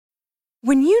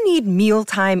When you need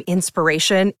mealtime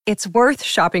inspiration, it's worth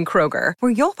shopping Kroger,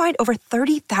 where you'll find over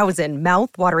 30,000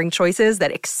 mouth-watering choices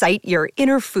that excite your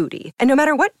inner foodie. And no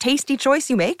matter what tasty choice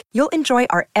you make, you'll enjoy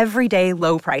our everyday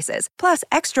low prices, plus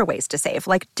extra ways to save,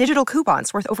 like digital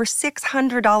coupons worth over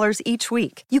 $600 each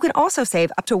week. You can also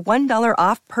save up to $1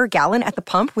 off per gallon at the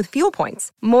pump with fuel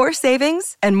points. More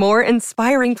savings and more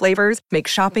inspiring flavors make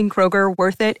shopping Kroger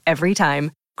worth it every time.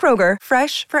 Kroger,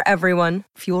 fresh for everyone.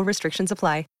 Fuel restrictions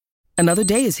apply. Another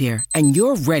day is here, and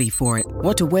you're ready for it.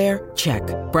 What to wear? Check.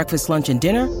 Breakfast, lunch, and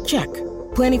dinner? Check.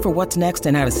 Planning for what's next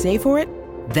and how to save for it?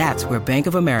 That's where Bank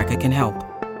of America can help.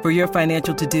 For your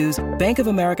financial to-dos, Bank of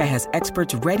America has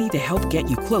experts ready to help get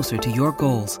you closer to your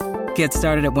goals. Get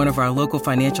started at one of our local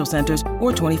financial centers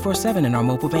or 24/7 in our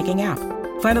mobile banking app.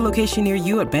 Find a location near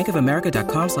you at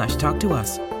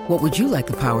bankofamerica.com/talktous. What would you like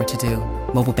the power to do?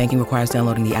 Mobile banking requires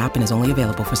downloading the app and is only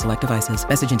available for select devices.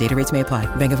 Message and data rates may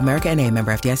apply. Bank of America N.A.,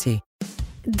 member FDIC.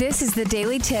 This is the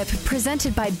Daily Tip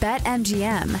presented by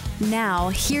BetMGM. Now,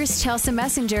 here's Chelsea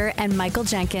Messenger and Michael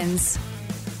Jenkins.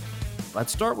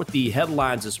 Let's start with the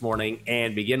headlines this morning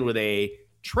and begin with a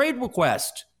trade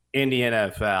request in the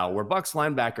NFL where Bucs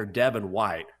linebacker Devin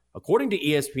White, according to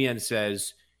ESPN,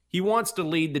 says he wants to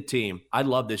lead the team. I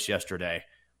love this yesterday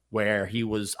where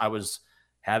I was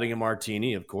having a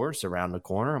martini, of course, around the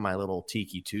corner on my little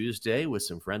Tiki Tuesday with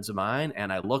some friends of mine,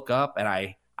 and I look up and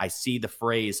I see the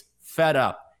phrase fed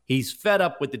up. He's fed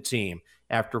up with the team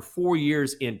after 4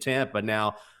 years in Tampa.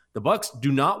 Now, the Bucs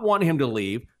do not want him to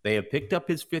leave. They have picked up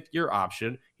his fifth-year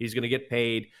option. He's going to get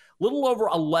paid a little over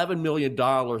 $11 million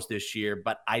this year,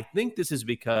 but I think this is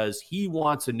because he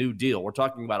wants a new deal. We're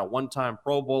talking about a one-time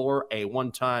Pro Bowler, a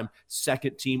one-time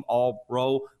second-team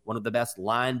All-Pro, one of the best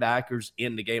linebackers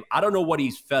in the game. I don't know what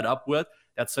he's fed up with.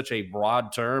 That's such a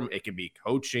broad term. It can be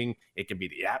coaching. It can be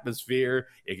the atmosphere.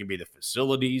 It can be the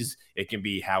facilities. It can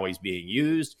be how he's being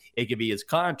used. It can be his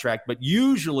contract. But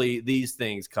usually these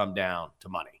things come down to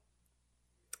money.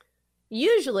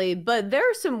 Usually, but there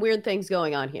are some weird things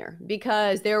going on here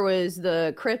because there was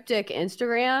the cryptic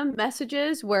Instagram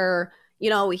messages where,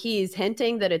 he's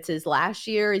hinting that it's his last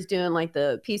year. He's doing like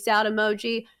the peace out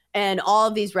emoji and all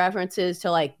of these references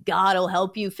to like, God will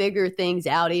help you figure things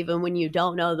out even when you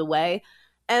don't know the way.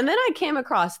 And then I came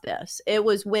across this. It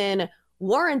was when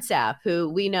Warren Sapp, who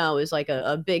we know is like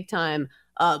a big time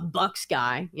Bucks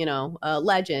guy, a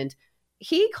legend,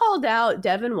 he called out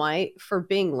Devin White for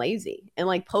being lazy and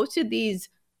like posted these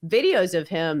videos of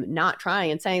him not trying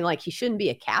and saying like he shouldn't be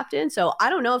a captain. So I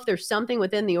don't know if there's something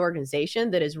within the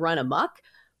organization that has run amok,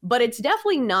 but it's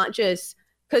definitely not just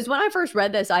because when I first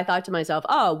read this, I thought to myself,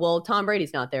 oh, well, Tom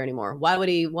Brady's not there anymore. Why would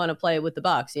he want to play with the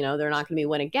Bucks? They're not going to be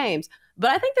winning games. But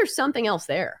I think there's something else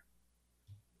there.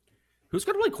 Who's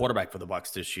going to play quarterback for the Bucks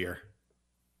this year?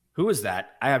 Who is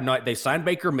that? I have not. They signed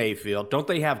Baker Mayfield. Don't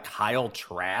they have Kyle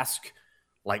Trask?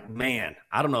 Like, man,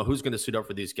 I don't know who's going to suit up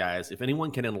for these guys. If anyone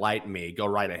can enlighten me, go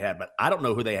right ahead. But I don't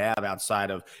know who they have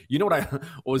outside of,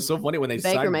 what was so funny when they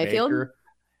signed Mayfield? Baker.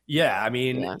 Yeah, I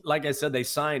mean, like I said, they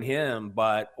signed him.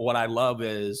 But what I love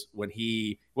is when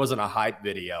he wasn't a hype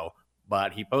video,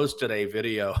 but he posted a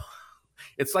video.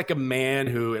 It's like a man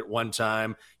who at one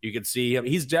time you could see him.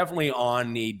 He's definitely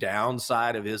on the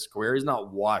downside of his career. He's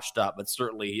not washed up, but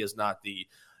certainly he is not the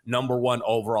number one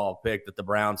overall pick that the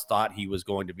Browns thought he was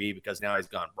going to be because now he's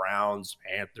gone Browns,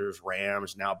 Panthers,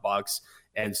 Rams, now Bucks.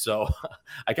 And so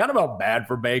I kind of felt bad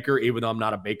for Baker, even though I'm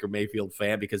not a Baker Mayfield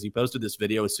fan, because he posted this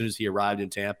video as soon as he arrived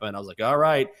in Tampa. And I was like, all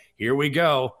right, here we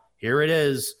go. Here it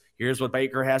is. Here's what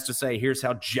Baker has to say. Here's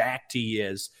how jacked he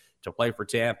is to play for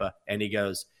Tampa. And he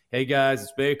goes, hey, guys,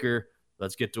 it's Baker.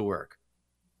 Let's get to work.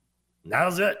 And that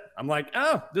was it. I'm like,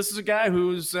 oh, this is a guy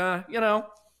who's,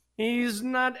 he's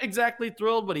not exactly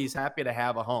thrilled, but he's happy to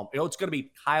have a home. It's going to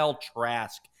be Kyle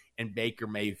Trask and Baker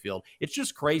Mayfield. It's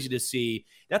just crazy to see.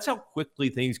 That's how quickly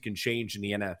things can change in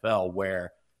the NFL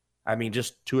where,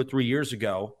 just 2 or 3 years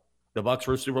ago, the Bucs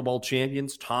were Super Bowl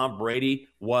champions. Tom Brady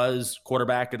was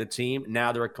quarterback of the team.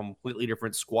 Now they're a completely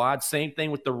different squad. Same thing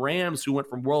with the Rams, who went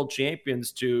from world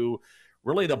champions to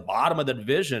really the bottom of the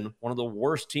division, one of the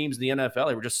worst teams in the NFL.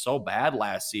 They were just so bad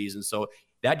last season. So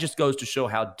that just goes to show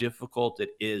how difficult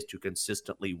it is to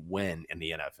consistently win in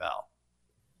the NFL.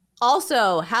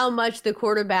 Also, how much the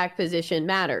quarterback position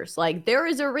matters. Like, there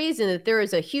is a reason that there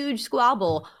is a huge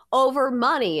squabble over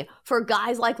money for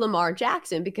guys like Lamar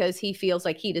Jackson because he feels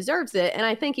like he deserves it, and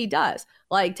I think he does.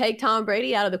 Like, take Tom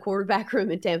Brady out of the quarterback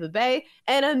room in Tampa Bay,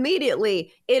 and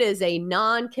immediately it is a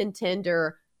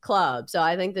non-contender club. So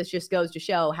I think this just goes to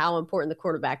show how important the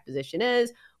quarterback position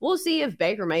is. We'll see if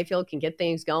Baker Mayfield can get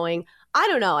things going. I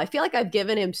don't know. I feel like I've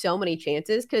given him so many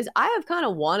chances because I have kind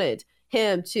of wanted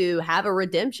him to have a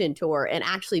redemption tour and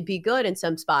actually be good in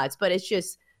some spots. But it's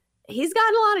just, he's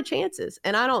gotten a lot of chances.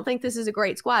 And I don't think this is a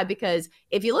great squad, because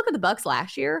if you look at the Bucs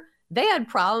last year, they had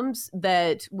problems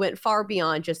that went far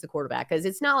beyond just the quarterback, because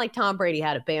it's not like Tom Brady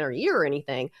had a banner year or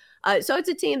anything. So it's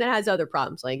a team that has other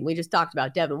problems. Like we just talked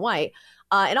about Devin White,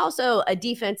 and also a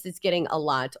defense that's getting a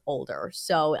lot older.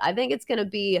 So I think it's going to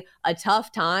be a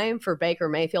tough time for Baker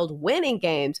Mayfield winning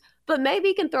games, but maybe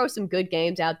he can throw some good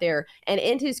games out there and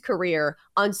end his career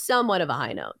on somewhat of a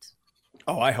high note.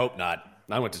 Oh, I hope not.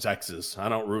 I went to Texas. I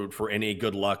don't root for any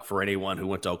good luck for anyone who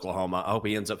went to Oklahoma. I hope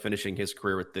he ends up finishing his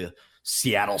career with the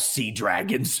Seattle Sea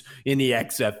Dragons in the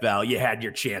XFL. You had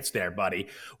your chance there, buddy.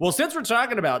 Well, since we're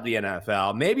talking about the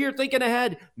NFL, maybe you're thinking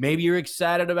ahead. Maybe you're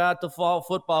excited about the fall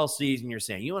football season. You're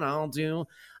saying, you know what I'll do?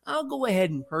 I'll go ahead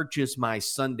and purchase my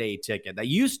Sunday ticket. That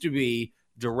used to be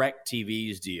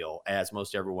DirecTV's deal, as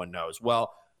most everyone knows.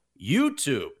 Well,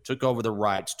 YouTube took over the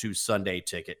rights to Sunday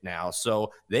Ticket now.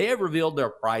 So they have revealed their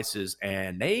prices,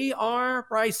 and they are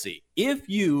pricey. If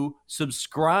you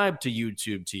subscribe to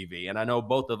YouTube TV, and I know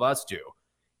both of us do,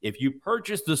 if you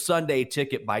purchase the Sunday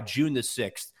Ticket by June the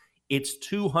 6th, it's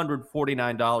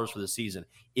 $249 for the season.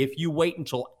 If you wait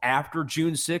until after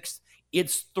June 6th,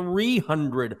 it's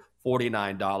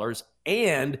 $349.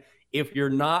 And if you're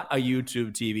not a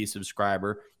YouTube TV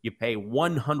subscriber, you pay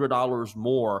 $100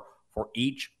 more for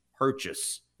each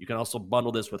purchase. You can also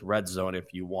bundle this with Red Zone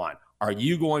if you want. Are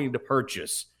you going to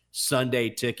purchase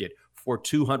Sunday Ticket for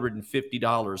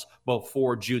 $250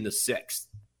 before June the 6th?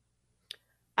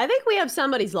 I think we have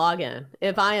somebody's login,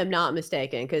 if I am not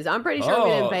mistaken, because I'm pretty sure we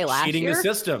didn't pay last cheating year. The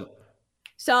system.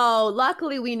 So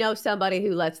luckily we know somebody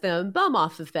who lets them bum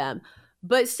off of them.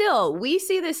 But still, we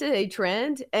see this as a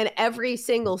trend in every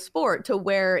single sport, to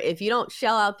where if you don't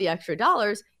shell out the extra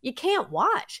dollars, you can't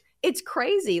watch. It's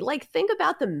crazy. Like, think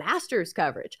about the Masters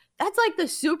coverage. That's like the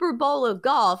Super Bowl of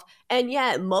golf. And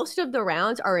yet most of the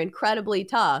rounds are incredibly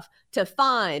tough to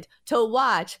find, to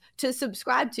watch, to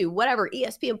subscribe to, whatever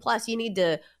ESPN Plus you need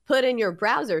to put in your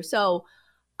browser. So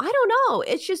I don't know.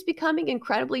 It's just becoming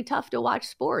incredibly tough to watch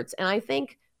sports. And I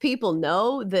think people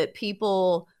know that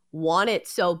people want it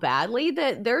so badly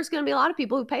that there's going to be a lot of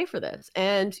people who pay for this.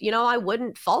 And, you know, I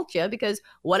wouldn't fault you, because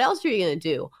what else are you going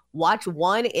to do? Watch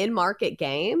one in-market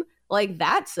game? Like,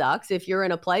 that sucks if you're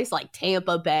in a place like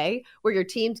Tampa Bay where your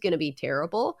team's going to be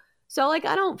terrible. So, like,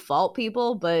 I don't fault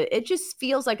people, but it just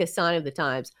feels like a sign of the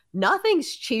times.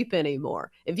 Nothing's cheap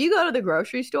anymore. If you go to the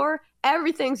grocery store,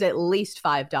 everything's at least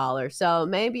 $5. So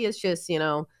maybe it's just, you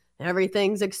know,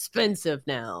 everything's expensive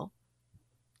now.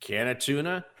 Can of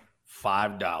tuna,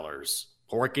 $5.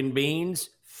 Pork and beans,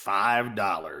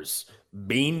 $5.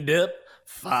 Bean dip,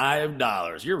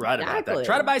 $5. You're right about that.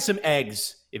 Try to buy some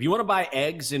eggs. If you want to buy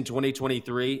eggs in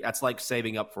 2023, that's like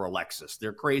saving up for a Lexus.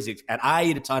 They're crazy. And I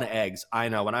eat a ton of eggs. I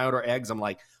know. When I order eggs, I'm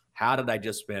like, how did I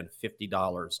just spend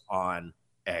 $50 on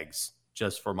eggs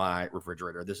just for my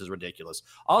refrigerator? This is ridiculous.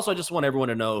 Also, I just want everyone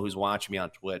to know who's watching me on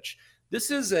Twitch,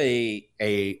 this is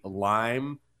a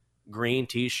lime green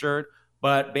t-shirt.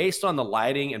 But based on the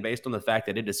lighting and based on the fact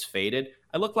that it is faded,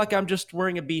 I look like I'm just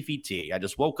wearing a beefy tee. I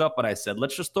just woke up and I said,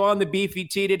 let's just throw on the beefy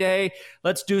tee today.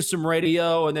 Let's do some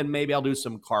radio, and then maybe I'll do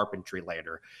some carpentry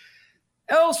later.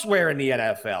 Elsewhere in the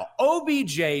NFL,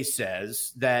 OBJ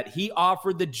says that he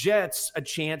offered the Jets a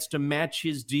chance to match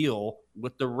his deal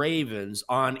with the Ravens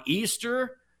on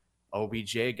Easter.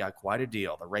 OBJ got quite a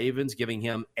deal. The Ravens giving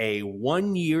him a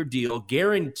one-year deal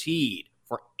guaranteed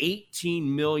for $18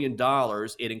 million.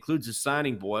 It includes a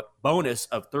signing bonus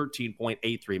of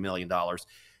 $13.83 million.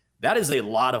 That is a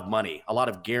lot of money, a lot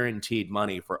of guaranteed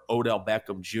money for Odell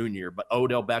Beckham Jr. But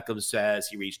Odell Beckham says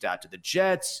he reached out to the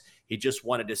Jets. He just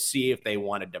wanted to see if they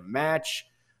wanted to match.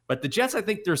 But the Jets, I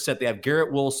think they're set. They have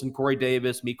Garrett Wilson, Corey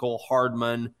Davis, Mecole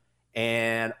Hardman.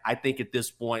 And I think at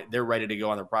this point, they're ready to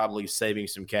go, and they're probably saving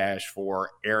some cash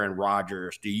for Aaron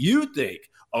Rodgers. Do you think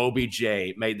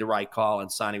OBJ made the right call in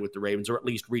signing with the Ravens, or at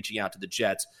least reaching out to the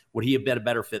Jets? Would he have been a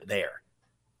better fit there?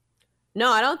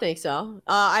 No, I don't think so.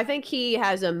 I think he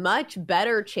has a much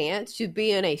better chance to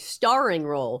be in a starring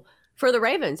role for the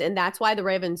Ravens. And that's why the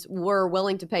Ravens were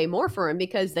willing to pay more for him,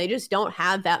 because they just don't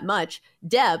have that much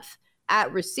depth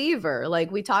at receiver.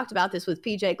 Like, we talked about this with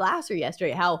PJ Glasser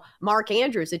yesterday, how Mark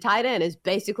Andrews, the tight end, is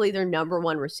basically their number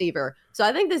one receiver. So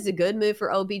I think this is a good move for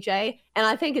OBJ, and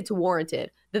I think it's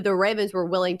warranted that the Ravens were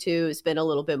willing to spend a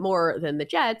little bit more than the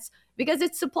Jets, because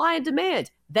it's supply and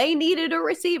demand. They needed a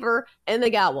receiver, and they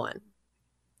got one.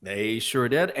 They sure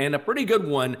did, and a pretty good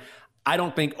one. I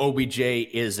don't think OBJ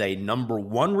is a number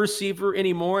one receiver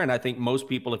anymore, and I think most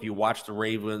people, if you watch the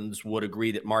Ravens, would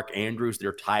agree that Mark Andrews,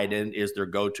 their tight end, is their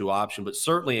go-to option, but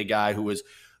certainly a guy who is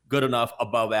good enough,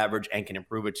 above average, and can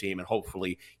improve a team. And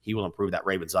hopefully he will improve that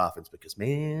Ravens offense because,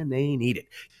 man, they need it.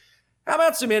 How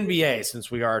about some NBA,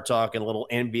 since we are talking a little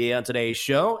NBA on today's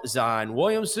show? Zion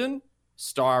Williamson,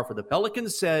 star for the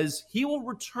Pelicans, says he will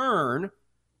return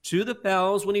to the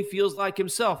Pels when he feels like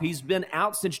himself. He's been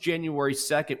out since January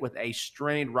 2nd with a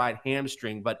strained right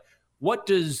hamstring. But what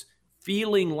does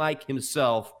feeling like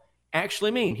himself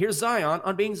actually mean? Here's Zion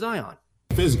on being Zion.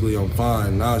 Physically, I'm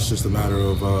fine. Now it's just a matter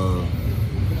of when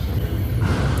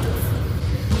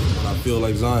I feel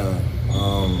like Zion.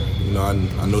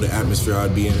 I know the atmosphere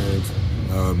I'd be in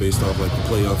based off like the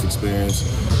playoff experience.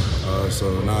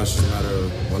 So now it's just a matter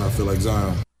of when I feel like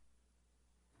Zion.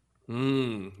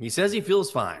 He says he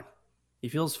feels fine. He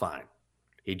feels fine.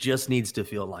 He just needs to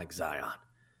feel like Zion.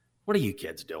 What are you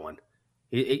kids doing?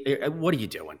 What are you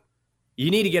doing?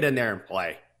 You need to get in there and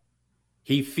play.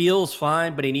 He feels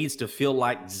fine, but he needs to feel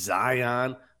like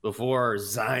Zion before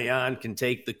Zion can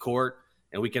take the court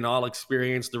and we can all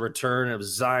experience the return of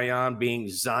Zion being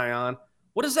Zion.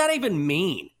 What does that even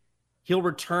mean? He'll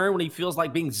return when he feels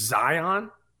like being Zion?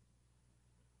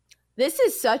 This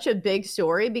is such a big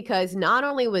story because not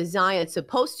only was Zion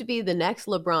supposed to be the next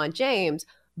LeBron James,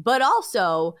 but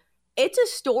also it's a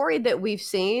story that we've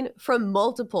seen from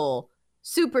multiple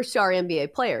superstar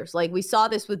NBA players. Like we saw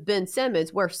this with Ben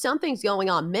Simmons, where something's going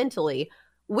on mentally.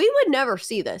 We would never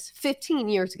see this 15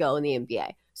 years ago in the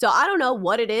NBA. So I don't know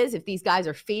what it is, if these guys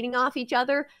are feeding off each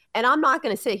other. And I'm not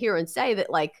going to sit here and say that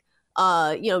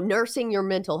nursing your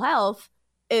mental health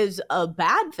is a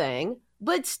bad thing.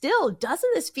 But still,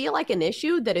 doesn't this feel like an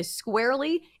issue that is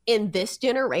squarely in this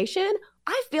generation?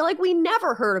 I feel like we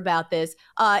never heard about this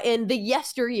in the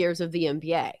yesteryears of the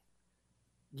NBA.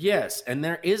 Yes, and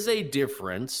there is a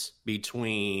difference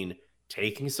between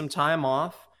taking some time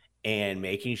off and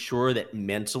making sure that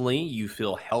mentally you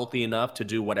feel healthy enough to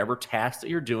do whatever task that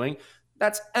you're doing.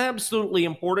 That's absolutely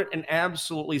important and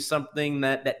absolutely something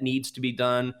that needs to be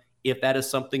done if that is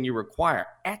something you require.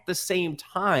 At the same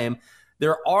time,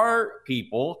 there are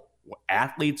people,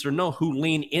 athletes or no, who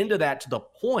lean into that to the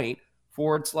point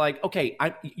for it's like, okay,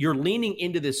 you're leaning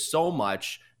into this so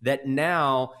much that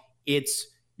now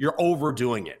you're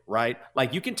overdoing it, right?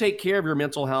 Like you can take care of your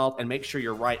mental health and make sure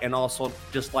you're right. And also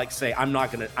just like say, I'm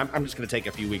just going to take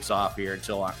a few weeks off here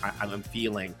until I'm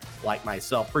feeling like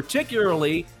myself,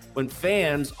 particularly when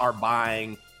fans are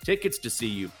buying tickets to see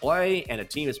you play and a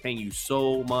team is paying you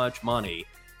so much money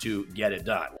to get it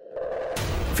done.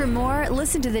 For more,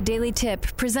 listen to The Daily Tip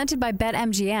presented by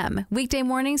BetMGM. Weekday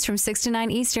mornings from 6 to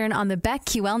 9 Eastern on the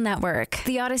BetQL network,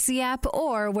 the Odyssey app,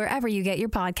 or wherever you get your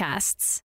podcasts.